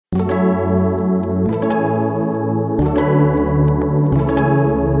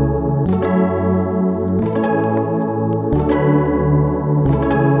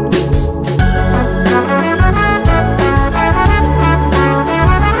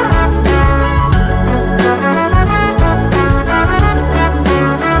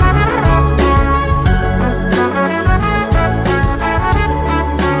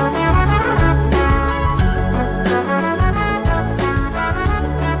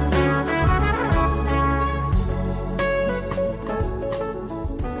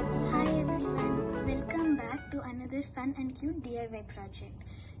DIY project.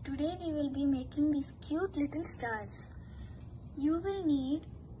 Today we will be making these cute little stars. You will need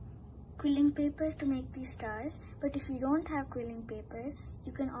quilling paper to make these stars, but if you don't have quilling paper,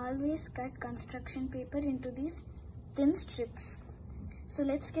 you can always cut construction paper into these thin strips. So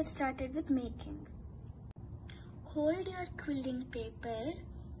let's get started with making. Hold your quilling paper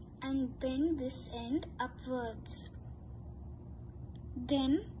and bend this end upwards.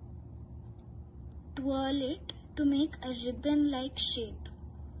 Then twirl it to make a ribbon-like shape.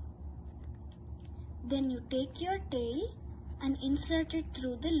 Then you take your tail and insert it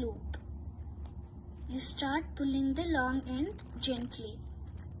through the loop. You start pulling the long end gently.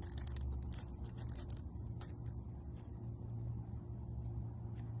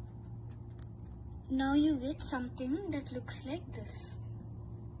 Now you get something that looks like this.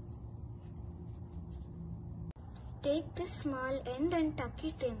 Take this small end and tuck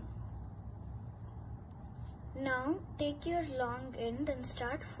it in. Now take your long end and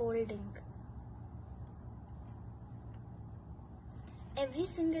start folding. Every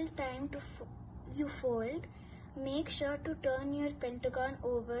single time you fold, make sure to turn your pentagon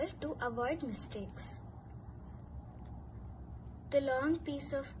over to avoid mistakes. The long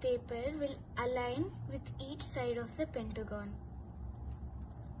piece of paper will align with each side of the pentagon.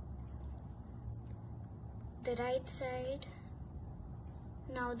 The right side,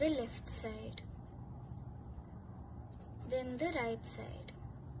 now the left side, then the right side,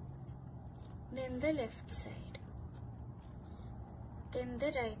 then the left side, then the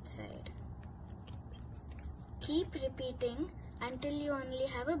right side. Keep repeating until you only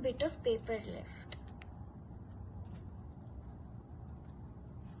have a bit of paper left.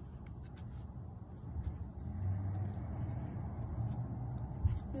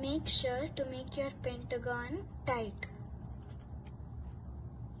 Make sure to make your pentagon tight.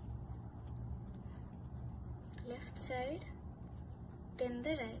 Left side, then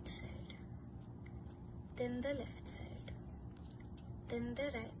the right side, then the left side, then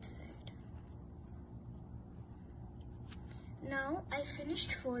the right side. Now I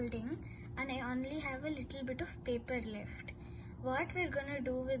finished folding and I only have a little bit of paper left. What we're gonna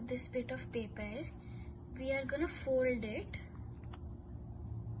do with this bit of paper, we are gonna fold it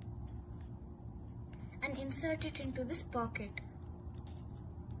and insert it into this pocket.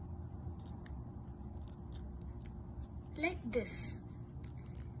 Like this.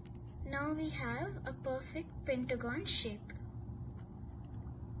 Now we have a perfect pentagon shape.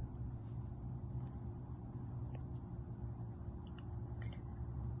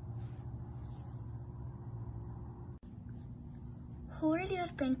 Hold your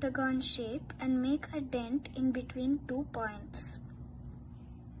pentagon shape and make a dent in between 2 points.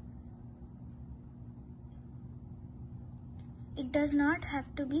 It does not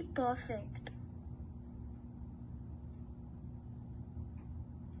have to be perfect.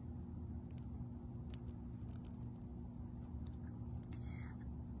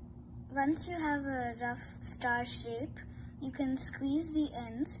 Once you have a rough star shape, you can squeeze the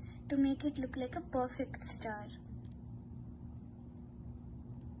ends to make it look like a perfect star.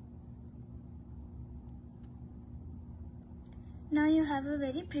 Now you have a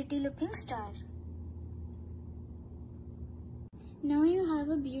very pretty looking star. Now you have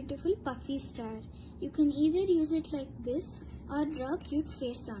a beautiful puffy star. You can either use it like this or draw a cute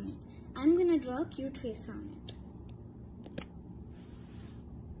face on it. I'm gonna draw a cute face on it.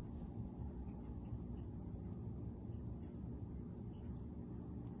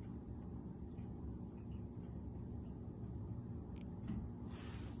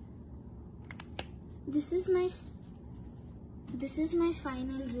 This is my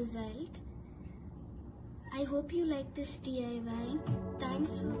final result. I hope you like this DIY.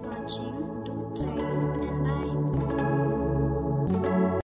 Thanks for watching. Do try it and bye.